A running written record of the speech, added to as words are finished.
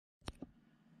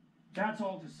that's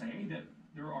all to say that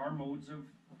there are modes of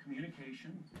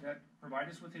communication that provide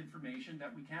us with information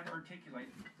that we can't articulate,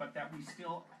 but that we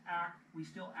still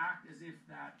act as if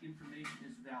that information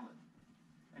is valid.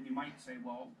 And you might say,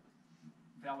 well,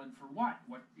 valid for what?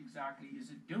 What exactly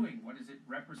is it doing? What is it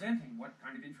representing? What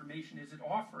kind of information is it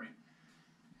offering?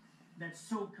 That's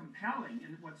so compelling,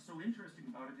 and what's so interesting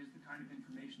about it is the kind of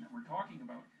information that we're talking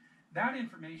about. That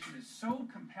information is so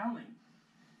compelling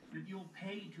that you'll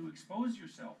pay to expose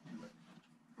yourself to it.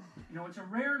 You know, it's a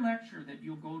rare lecture that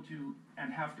you'll go to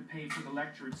and have to pay for the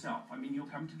lecture itself. I mean, you'll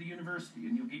come to the university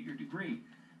and you'll get your degree.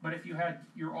 But if you had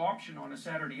your option on a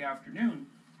Saturday afternoon,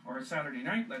 or a Saturday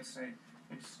night, let's say,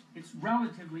 it's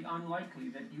relatively unlikely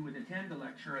that you would attend a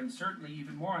lecture, and certainly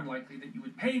even more unlikely that you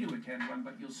would pay to attend one,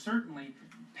 but you'll certainly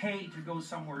pay to go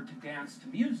somewhere to dance to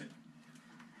music.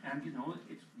 And, you know,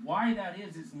 why that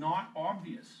is not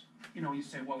obvious. You know, you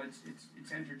say, well, it's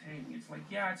entertaining. It's like,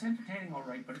 yeah, it's entertaining, all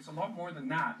right, but it's a lot more than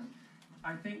that.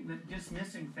 I think that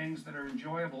dismissing things that are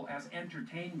enjoyable as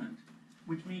entertainment,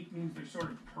 which means they're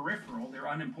sort of peripheral, they're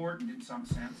unimportant in some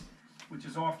sense, which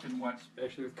is often what...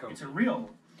 Especially with COVID.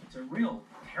 It's a real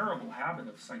terrible habit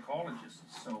of psychologists.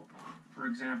 So, for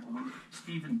example, when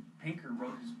Steven Pinker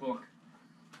wrote his book,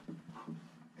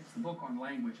 it's the book on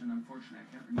language, and unfortunately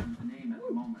I can't remember the name at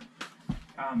the moment.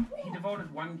 He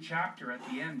devoted one chapter at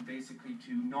the end basically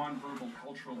to nonverbal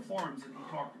cultural forms, and he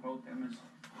talked about them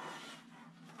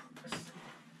as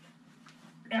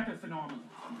epiphenomena.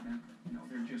 You know,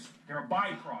 they're a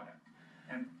byproduct.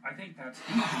 And I think that's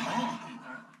deeply wrong.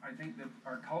 I think that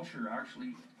our culture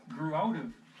actually grew out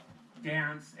of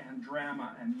dance and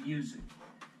drama and music.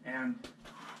 And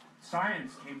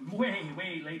science came way,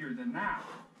 way later than that.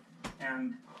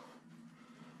 And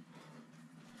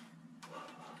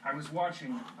I was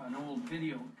watching an old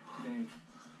video today.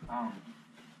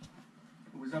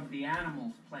 It was of the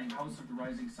Animals playing House of the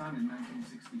Rising Sun in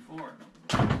 1964.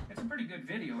 It's a pretty good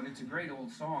video, and it's a great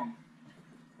old song.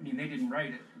 I mean, they didn't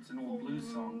write it. It's an old blues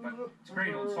song, but it's a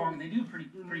great old song, and they do a pretty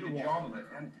good job of it.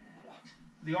 And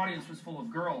the audience was full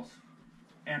of girls,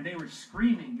 and they were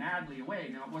screaming madly away.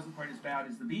 Now, it wasn't quite as bad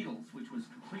as the Beatles, which was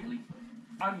completely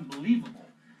unbelievable,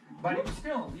 but it was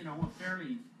still, you know, a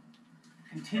fairly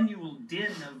continual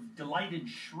din of delighted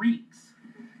shrieks.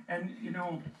 And, you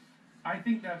know, I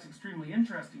think that's extremely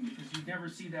interesting because you'd never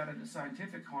see that at a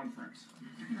scientific conference.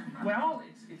 Well,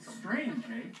 it's strange,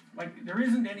 eh? Like, there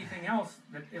isn't anything else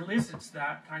that elicits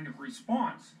that kind of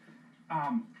response.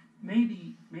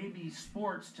 Maybe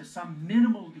sports to some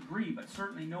minimal degree, but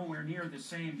certainly nowhere near with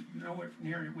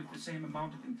the same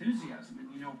amount of enthusiasm.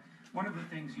 And, you know, one of the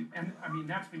things and I mean,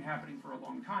 that's been happening for a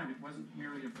long time. It wasn't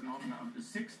merely a phenomenon of the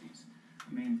 60s.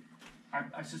 I mean,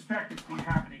 I suspect it's been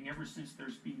happening ever since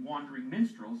there's been wandering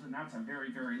minstrels, and that's a very,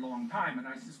 very long time. And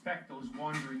I suspect those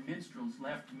wandering minstrels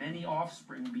left many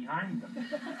offspring behind them.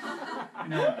 You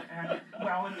know, and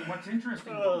well, and what's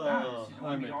interesting about that is, you know,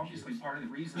 I mean, obviously part of the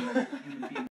reason that human beings